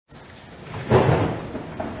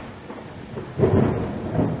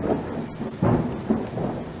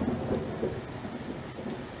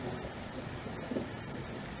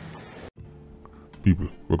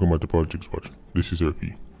Welcome back to Politricks Watch. This is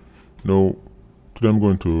RP. Now, today I'm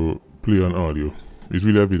going to play an audio. It's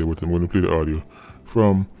really a video, but I'm going to play the audio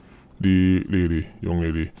from the young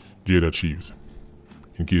lady, Jayda Cheaves.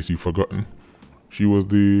 In case you've forgotten, she was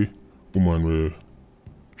the woman who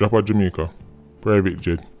dropped at Jamaica, private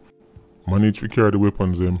jet, managed to carry the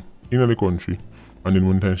weapons them in the country, and then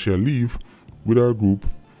one time she'll leave with her group,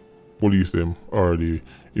 police them, or the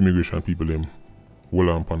immigration people them, hold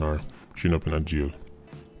on upon her, she end up in a jail.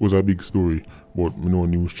 It was a big story, but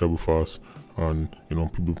news travel fast, and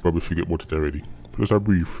people probably forget about it already. Just a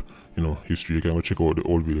brief, history. You can go check out the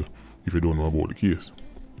old video if you don't know about the case.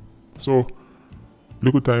 So,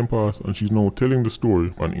 little time passed, and she's now telling the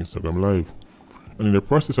story on Instagram Live. And in the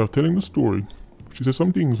process of telling the story, she said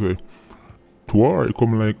some things where, to her, it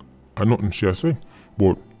come like a nothing she has said.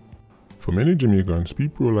 But for many Jamaicans,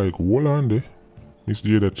 people are like, hold on there, Miss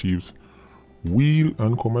Jayda Cheaves, wheel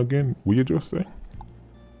and come again. What you just say?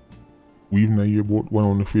 We even hear about one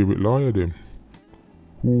of the favorite lawyer them,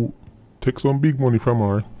 who take some big money from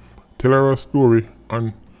her, tell her a story,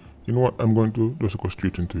 and you know what, I'm going to just go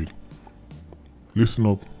straight into it. Listen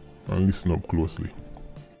up, and listen up closely.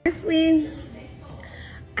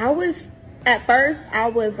 Honestly, at first I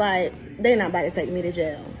was like, they're not about to take me to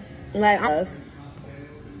jail. Like,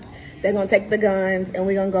 they're gonna take the guns and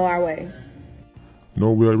we're gonna go our way.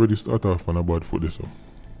 No, we already start off on a bad foot this up.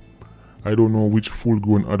 I don't know which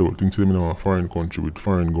full-grown adult thinks them in a foreign country with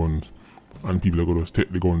foreign guns and people are going to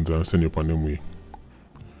take the guns and send you upon them way.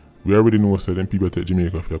 We already know that them people take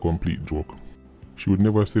Jamaica for a complete joke. She would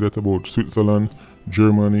never say that about Switzerland,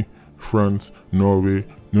 Germany, France, Norway,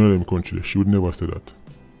 none of them countries. She would never say that.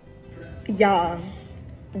 Y'all,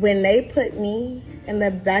 when they put me in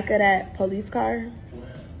the back of that police car,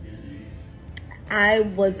 I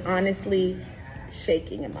was honestly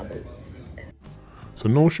shaking in my boots. So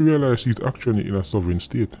now she realized she's actually in a sovereign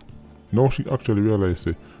state. Now she actually realized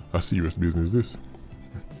a serious business this.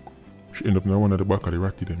 She ended up now one at the back of the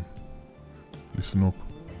ratty them. Listen up.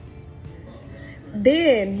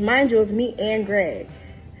 Then, mind you, it was me and Greg.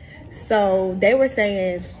 So they were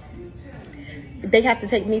saying they have to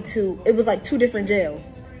take me to, it was like 2 different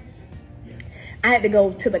jails. I had to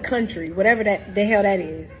go to the country, whatever the hell that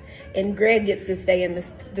is. And Greg gets to stay in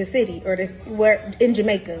the city, or in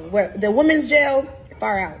Jamaica, where the women's jail,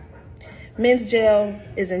 far out. Men's jail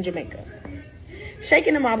is in Jamaica.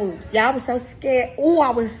 Shaking in my boots. Y'all, I was so scared. Ooh, I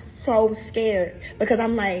was so scared. Because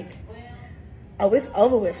I'm like, oh, it's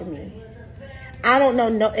over with for me. I don't know,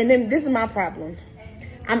 and then this is my problem.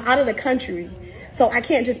 I'm out of the country, so I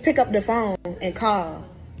can't just pick up the phone and call.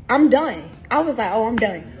 I'm done. I was like, oh, I'm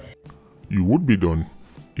done. You would be done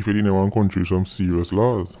if you didn't have one country with some serious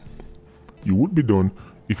laws. You would be done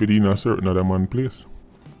if you didn't have a certain other man place.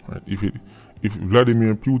 Right? If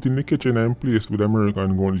Vladimir Putin the kitchen in place with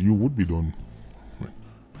American guns, you would be done. Right?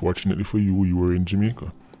 Fortunately for you, you were in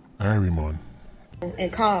Jamaica. Irie man.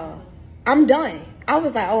 And call. I'm done. I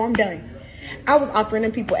was like, oh, I'm done. I was offering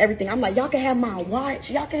them people everything. I'm like, y'all can have my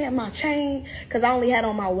watch. Y'all can have my chain. Because I only had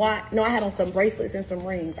on my watch. No, I had on some bracelets and some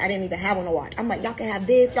rings. I didn't even have on a watch. I'm like, y'all can have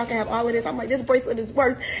this. Y'all can have all of this. I'm like, this bracelet is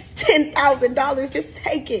worth $10,000. Just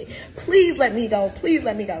take it. Please let me go. Please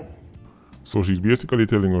let me go. So she's basically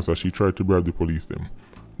telling us that she tried to bribe the police them.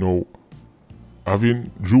 Now,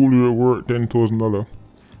 having jewelry worth $10,000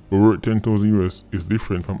 or worth 10,000 US is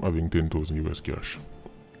different from having 10,000 US cash.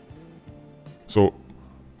 So,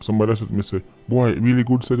 somebody said to me, say, boy, really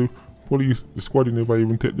good, said the police, the squad never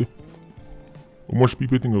even take the. How much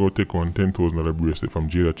people think I go take on $10,000 bracelet from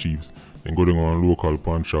Jayda Cheaves and go down on a local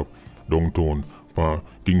pawn shop downtown,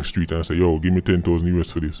 King Street, and say, yo, give me 10,000 US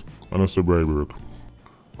for this. And that's the bribe work.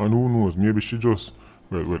 And who knows, maybe she just,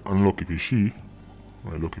 well, unlucky for she,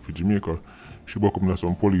 lucky for Jamaica, she woke up in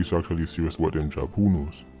some police who actually serious about them job. Who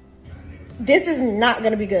knows? This is not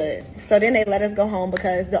going to be good. So then they let us go home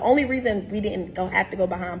because the only reason we didn't have to go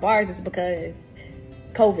behind bars is because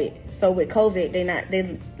COVID. So with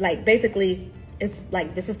COVID, basically, it's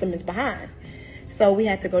like the system is behind. So we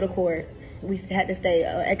had to go to court. We had to stay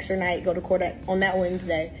an extra night, go to court on that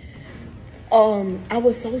Wednesday. I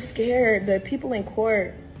was so scared. The people in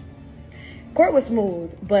court was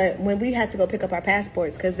smooth, but when we had to go pick up our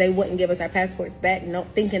passports, because they wouldn't give us our passports back,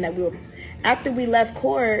 thinking that after we left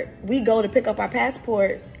court, we go to pick up our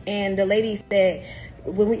passports, and the lady said,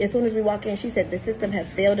 as soon as we walk in, she said, the system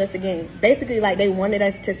has failed us again. Basically, like, they wanted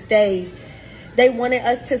us to stay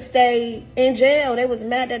in jail. They was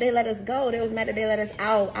mad that they let us go. They was mad that they let us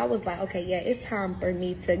out. I was like, okay, yeah, it's time for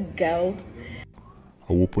me to go.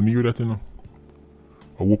 I open to hear that, I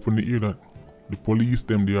open to hear that. The police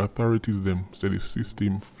them, the authorities them, said the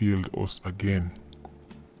system failed us again.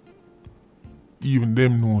 Even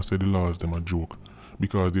them know say the laws them a joke.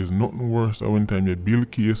 Because there's nothing worse than when time you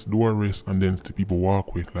build case, do arrest, and then the people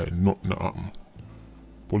walk with like nothing happen.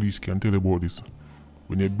 Police can tell about this.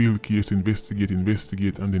 When you build case, investigate,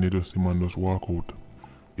 and then you just the man just walk out.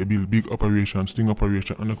 You build big operation, sting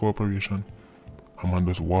operation, undercover operation, and man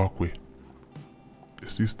just walk away. The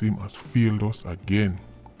system has failed us again.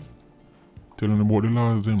 Telling about the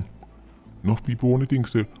laws them. Enough people only think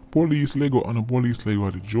say police Lego and a police Lego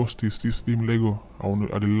are the justice system Lego and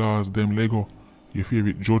the laws them Lego. Your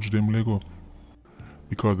favorite judge them Lego.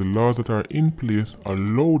 Because the laws that are in place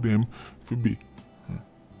allow them to be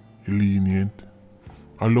lenient.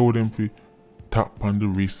 Allow them to tap on the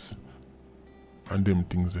wrist and them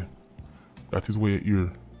things there. That is why you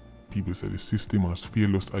hear people say the system has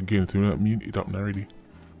failed us again. So you know what I mean? It happened already.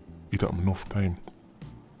 It happened enough time.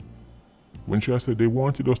 When she said they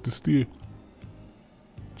wanted us to stay,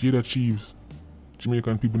 Jayda Cheaves,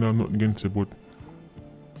 Jamaican people have nothing against it, but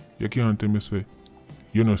you can't tell me say,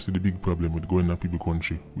 you know see the big problem with going to people's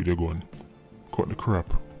country with a gun. Cut the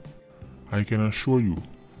crap. I can assure you,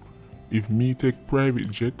 if me take private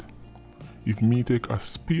jet, if me take a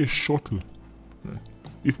space shuttle,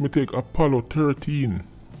 if me take Apollo 13,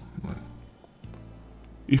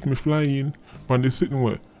 if me fly in, and they sitting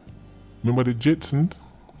where, remember the Jetsons?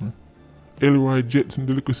 Elroy Jetson,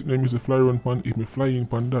 the little sitting there used to fly around pan, if me fly in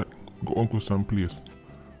pan that, go Uncle Sam place.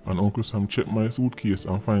 And Uncle Sam check my suitcase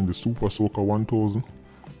and find the Super Soaker 1000.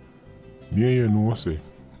 Me and you know say,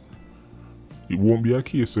 it won't be a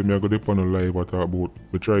case where me I go there on a live at about,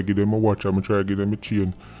 me try to give them a watch and me try to give them a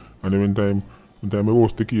chain. And then when time I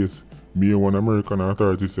was the case, me and one American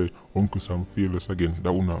authority say, Uncle Sam failed us again.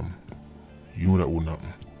 That wouldn't happen. You know that wouldn't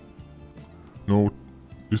happen. Now,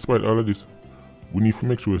 despite all of this, we need to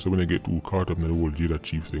make sure so when they get too caught up in the whole Jayda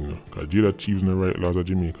Cheaves thing. Because Jayda Cheaves not right laws of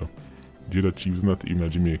Jamaica. Jayda Cheaves is not even a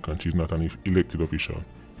Jamaican. She's not an elected official.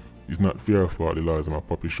 It's not fair for the laws of my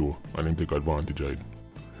puppy show and then take advantage of it.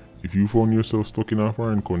 If you found yourself stuck in a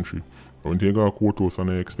foreign country, or when you go to a courthouse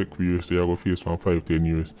and I expect for you to say you go face from 5-10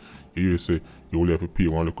 years, you say you only have to pay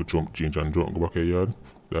one little chump change and drunk go back to your yard,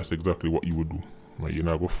 that's exactly what you would do. Right? You're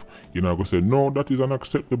not going to say, no, that is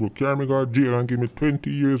unacceptable. Carry me to jail and give me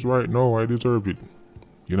 20 years right now, I deserve it.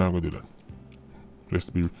 You're not going to do that. Let's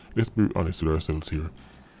be honest with ourselves here.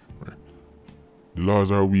 Right? The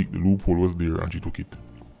laws are weak, the loophole was there and she took it.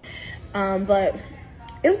 But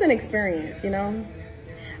it was an experience, you know.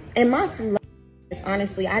 In my life,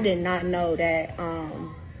 honestly, I did not know that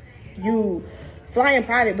you fly in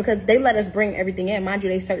private because they let us bring everything in. Mind you,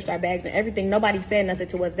 they searched our bags and everything. Nobody said nothing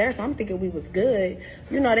to us there, so I'm thinking we was good.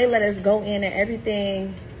 You know, they let us go in and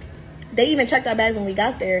everything. They even checked our bags when we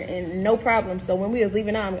got there and no problem. So when we was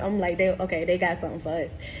leaving out, I'm like, they got something for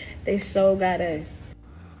us. They so got us.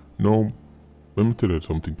 No, let me tell you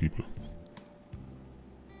something, people.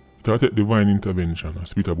 It take divine intervention,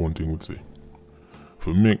 as Peter Bunting would say,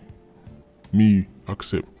 to make me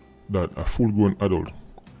accept that a full-grown adult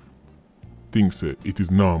thinks that it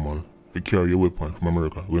is normal to carry a weapon from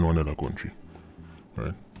America going to another country.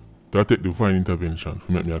 Right? That take divine intervention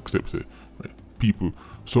to make me accept it. Right? People,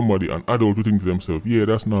 somebody, an adult will think to themselves, yeah,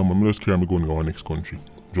 that's normal, I'm just carry me going to our next country.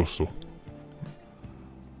 Just so.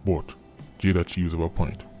 But Jayda Cheaves have a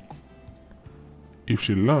point. If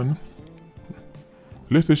she land,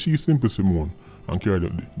 let's say she's Simple Simone and carry the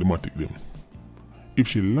matic them. If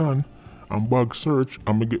she land and bag search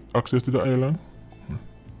and get access to the island,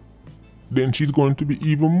 then she's going to be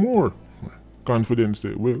even more confident.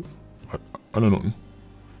 Say, well, I know nothing.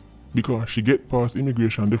 Because she get past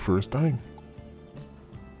immigration the first time.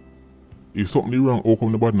 If something wrong, how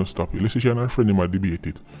come the bad not stop it? Let's say she and her friend might debate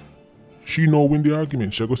it. She know win the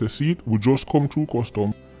argument. She go say, see it, we just come through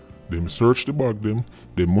custom. Them search the bag them,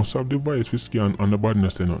 they must have device for scan and the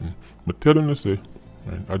badness say nothing. But telling you say,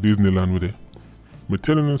 right, at Disneyland with it. But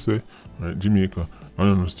telling you say, right, Jamaica, I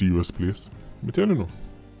don't know, serious place. But telling you.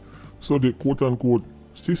 So the quote-unquote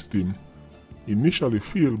system initially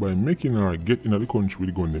failed by making her get into the country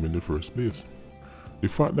with gun them in the first place. The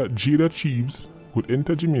fact that Jayda Cheaves could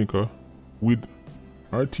enter Jamaica with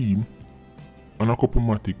her team and a couple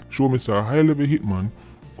matic show me a high-level hitman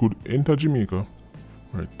could enter Jamaica,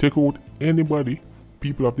 right, take out anybody,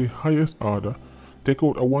 people of the highest order, take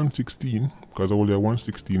out a 116, because only a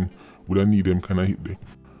 116 would have need them kind of hit them.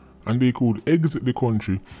 And they could exit the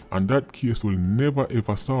country and that case will never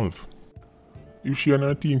ever solve. If she and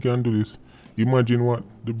her team can do this, imagine what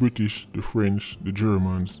the British, the French, the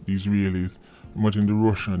Germans, the Israelis, imagine the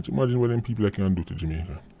Russians, imagine what them people can do to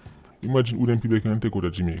Jamaica. Imagine who them people can take out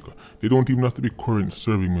of Jamaica. They don't even have to be current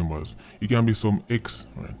serving members. It can be some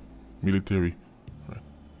military,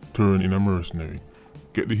 turn in a mercenary,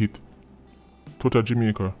 get the hit, touch a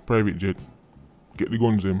Jamaica private jet, get the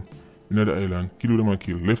guns them in the island, kill them and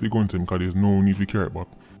kill, left the guns them because there's no need to carry it back.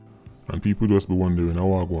 And people just be wondering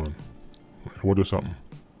how I go on. What just happened?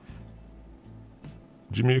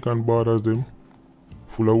 Jamaican borders them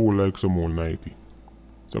full of hole like some old 90.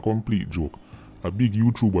 It's a complete joke. A big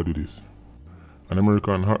YouTuber do this. An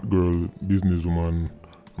American hot girl businesswoman,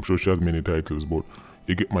 I'm sure she has many titles, but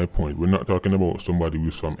you get my point. We're not talking about somebody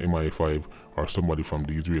who's from MI5 or somebody from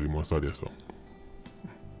the Israeli Mossad. So.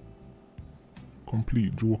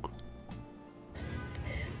 Complete joke.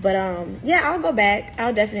 But yeah, I'll go back.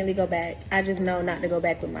 I'll definitely go back. I just know not to go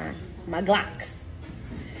back with my Glocks.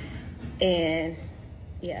 And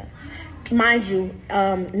yeah, mind you,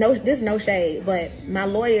 no shade, but my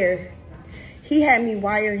lawyer, he had me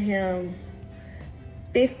wire him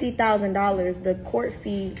 $50,000. The court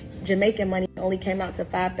fee, Jamaican money, only came out to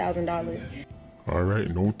 $5,000. Alright,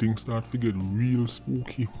 now things start to get real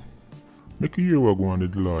spooky. Make a year what go on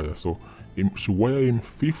with the lawyer. So she wire him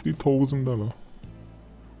 $50,000.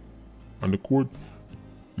 And the court,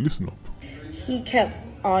 listen up. He kept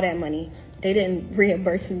all that money. They didn't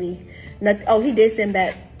reimburse me. He did send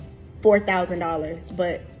back $4,000,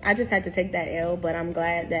 but I just had to take that L. But I'm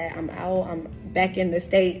glad that I'm out. I'm back in the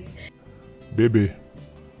States. Baby,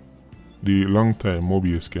 the long-time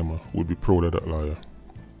Mobius scammer would be proud of that lawyer.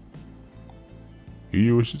 You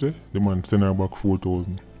hear what she said? The man sent her back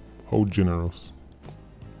 $4,000. How generous.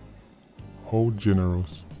 How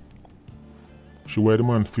generous. She wired the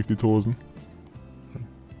man $50,000.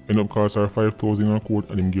 End up cost her $5,000 in court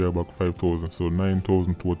and him give her back $5,000. So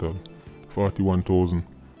 $9,000 total. $41,000.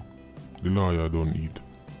 The lawyer don't need.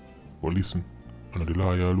 But listen, and the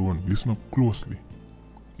lawyer alone, listen up closely.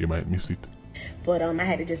 You might miss it. But I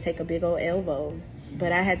had to just take a big old elbow.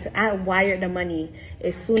 But I wired the money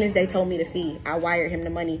as soon as they told me the fee. I wired him the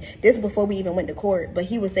money. This before we even went to court. But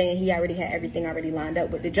he was saying he already had everything already lined up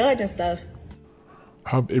with the judge and stuff.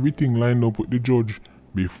 Have everything lined up with the judge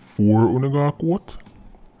before you go to court?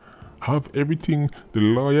 Have everything, the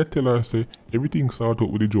lawyer tell her say, everything sorted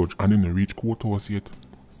out with the judge and then they reach courthouse yet.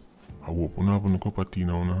 I hope you have a cup of tea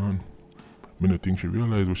now in her hand. I don't think she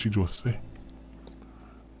realized what she just said.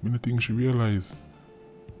 I don't think she realized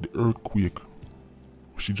the earthquake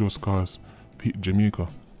she just caused hit Jamaica.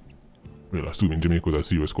 Well, assuming Jamaica was a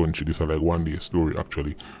serious country, this is like one day story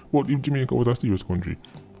actually. But if Jamaica was a serious country,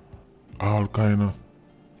 all kind of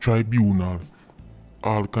tribunal,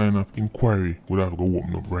 all kind of inquiry would have to go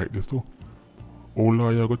open up right there. So, all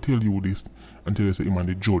lawyer go tell you this until they say him and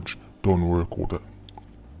the judge don't work out that.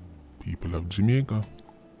 People of Jamaica.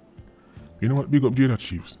 You know what? Big up Jayda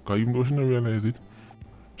Cheaves. Because even though she don't realize it,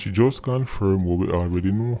 she just confirmed what we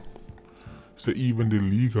already know. So even the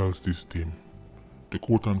legal system, the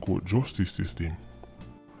quote-unquote justice system,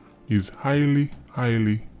 is highly,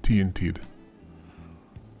 highly tainted.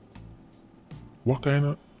 What kind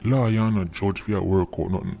of lawyer and a judge for work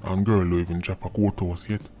out nothing and girl don't even drop a courthouse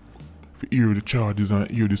yet? For hear the charges and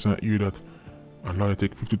hear this and hear that, and lawyer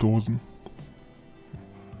take 50,000?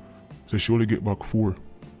 So she only get back 4.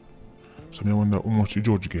 So I wonder how much the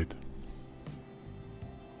judge get.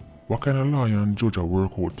 What kind of lawyer and judge have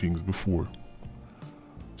work out things before?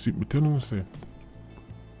 See, me telling you, say,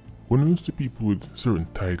 when you see people with certain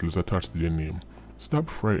titles attached to their name, stop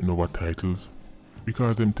frightened over titles.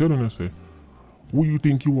 Because them telling you, say, who you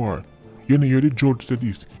think you are? You know, you're the judge said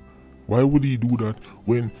this. Why would he do that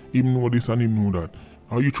when him know this and him know that?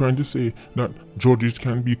 Are you trying to say that judges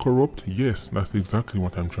can be corrupt? Yes, that's exactly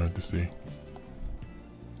what I'm trying to say.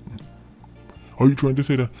 Are you trying to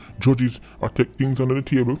say that judges are take things under the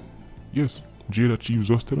table? Yes, Jayda Cheaves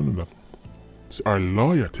just telling her that. So our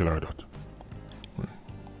lawyer tell her that.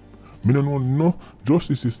 Me don't know no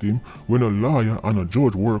justice system when a lawyer and a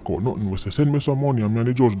judge work out nothing. We say send me some money and me and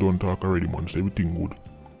the judge don't talk already, man. So everything good.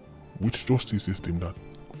 Which justice system that?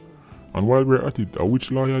 And while we're at it,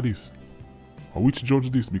 which lawyer this? Or which judge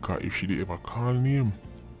this? Because if she did ever call name,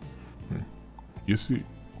 you see,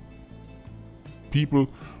 people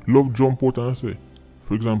love jump out and say,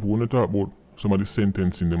 for example, when they talk about somebody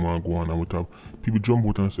sentencing them and go on and we talk, people jump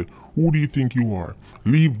out and say, who do you think you are?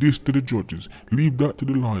 Leave this to the judges, leave that to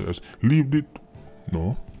the lawyers, leave it.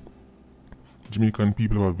 No. Jamaican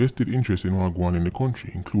people have a vested interest in what go on in the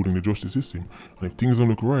country, including the justice system. And if things don't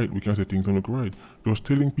look right, we can say things don't look right. Just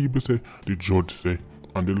telling people say, the judge say,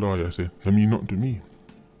 and the lawyer say, that mean nothing to me.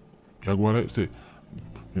 You go like say,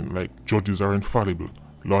 like judges are infallible,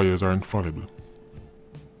 lawyers are infallible.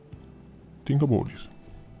 Think about this.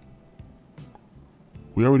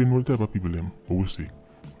 We already know the type of people them, but we'll see.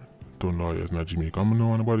 Ton lawyers in Jamaica. I don't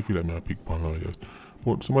know anybody feel like me a pick on lawyers.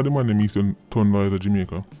 But some of the man them used to ton lawyers in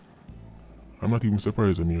Jamaica. I'm not even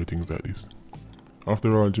surprised when I hear things like this.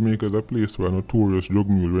 After all, Jamaica is a place where a notorious drug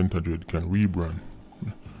mule renter dread can rebrand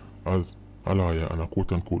as a lawyer and a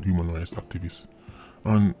quote-unquote human rights activist.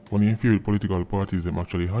 And one of your favorite political parties them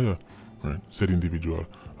actually hire said individual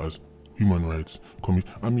as human rights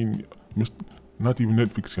I mean, not even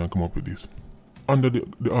Netflix can come up with this. Under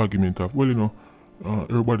the argument of, well,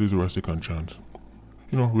 everybody deserves a second chance.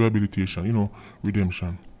 Rehabilitation,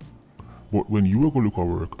 redemption. But when you go look at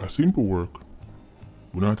work, a simple work,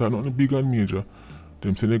 we're not talking nothing big and major,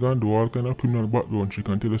 them say they're going to do all kind of criminal background check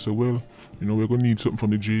and tell us, well, we're going to need something from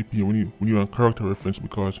the JP and we need a character reference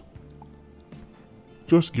because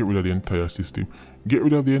just get rid of the entire system. Get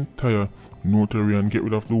rid of the entire notary and get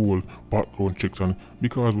rid of the whole background checks and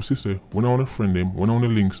because we say, when I want to friend them, when I want to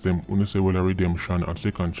links them, when they say, well, a redemption and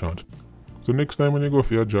second chance. So next time when you go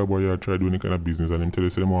for your job or you try doing any kind of business and them tell you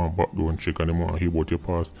say they want a background check and they want to hear about your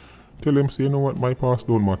past, tell them, say, you know what, my past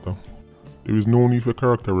don't matter. There is no need for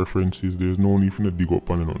character references, there is no need for the dig up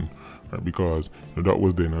on nothing. Right? Because that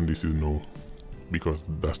was then and this is now. Because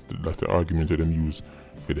that's the argument that them use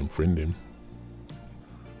for them friend them.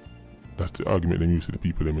 That's the argument them use to the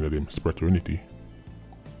people them in them fraternity.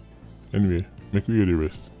 Anyway, make you hear the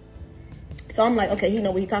rest. So I'm like, okay, he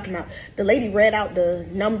know what he's talking about. The lady read out the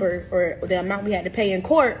number or the amount we had to pay in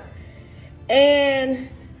court. And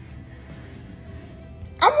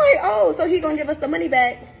I'm like, oh, so he gonna give us the money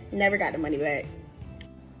back. Never got the money back.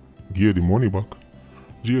 Give the money back.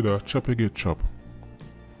 Jayda, chop you get chop.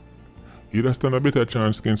 You'd stand a better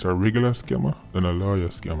chance against a regular scammer than a lawyer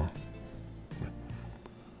scammer.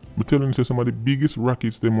 But telling you some of the biggest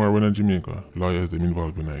rackets them are when in Jamaica, lawyers them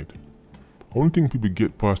involved in it. I don't think people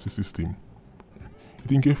get past the system. You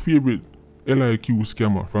think your favorite LIQ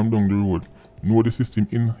scammer from down the road know the system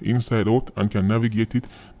inside out and can navigate it?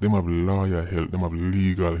 Them have lawyer help, them have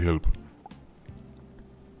legal help.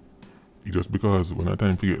 It's just because when a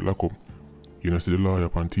time to get locked up, you don't see the lawyer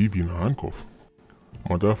up on TV in a handcuff.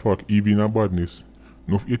 Matter of fact, even in a badness,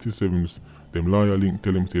 enough 87s, them lawyer link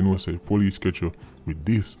tell them say no say police catch you with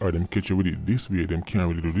this or them catch you with it this way, them can't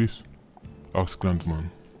really do this. Ask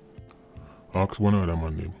Clansman. Ask one other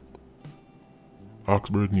man name.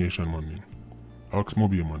 Ask Bird Nation man name. Ask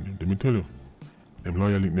Mobile man name. Let me tell you. Them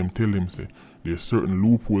lawyer link them tell them say there's certain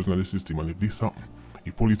loopholes in the system and if this happen,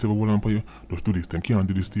 if police ever hold on for you, just do this. Them can't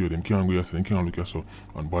do this to you, them can't go yourself, them can't look yourself.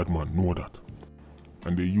 And bad man know that.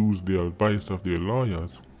 And they use the advice of their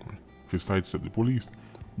lawyers to sidestep the police.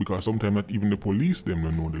 Because sometimes not even the police them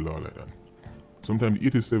don't know the law like that. Sometimes the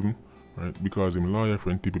 87, because him lawyer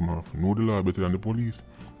friend tip him off, know the law better than the police.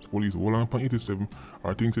 So police hold on for 87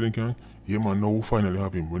 or things they can, yeah man, now we finally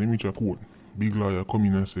have him. When they reach a court, big lawyer come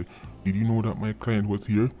in and say, did you know that my client was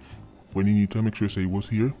here? When you need to make sure say he was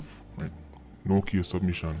here, no case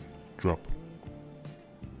submission, drop.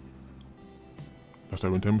 That's why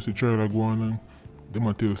when time I see trial go on and them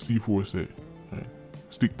a tell C4 say,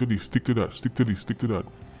 stick to this, stick to that, stick to this, stick to that.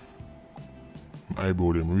 My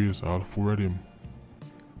eyebrow them raise, all four of them.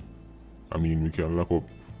 I mean, we can lock up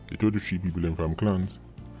the 33 people them from clans,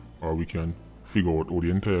 or we can figure out how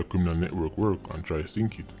the entire criminal network work and try to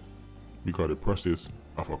sink it. Because the process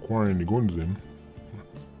of acquiring the guns them,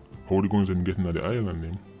 how the guns them getting at the island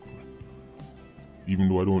them, even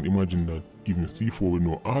though I don't imagine that even C4 will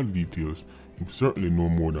know all the details, he certainly know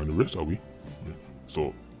more than the rest of we.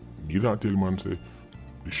 So, give that tell man say,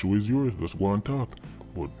 the show is yours, just go and talk.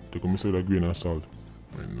 But take me say that grain of salt.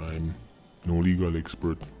 And I'm no legal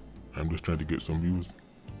expert. I'm just trying to get some views.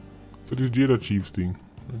 So this Jayda Cheaves thing,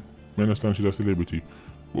 I understand she's a celebrity,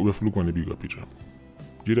 but we have to look on the bigger picture.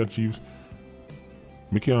 Jayda Cheaves,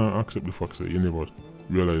 I can't accept the fact that you never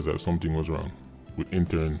realized that something was wrong with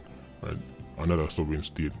entering another sovereign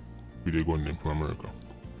state with a gun them from America.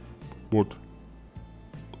 But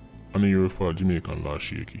I know you're for Jamaican law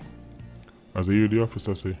shaky. As I hear the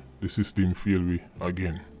officer say, the system failed me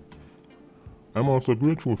again. I'm also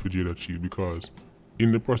grateful for Jayda Cheaves because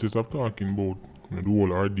in the process of talking about the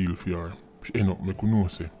whole ordeal for her, she end up making know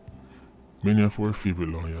say many of her favorite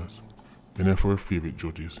lawyers, many of her favorite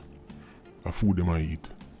judges, are food them I eat.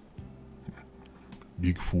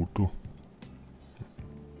 Big food too.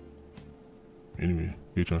 Anyway,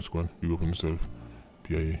 Patreon Squad, big up on yourself.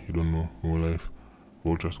 PIA, you don't know, more life.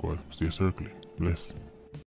 Vulture Squad, stay circling. Bless.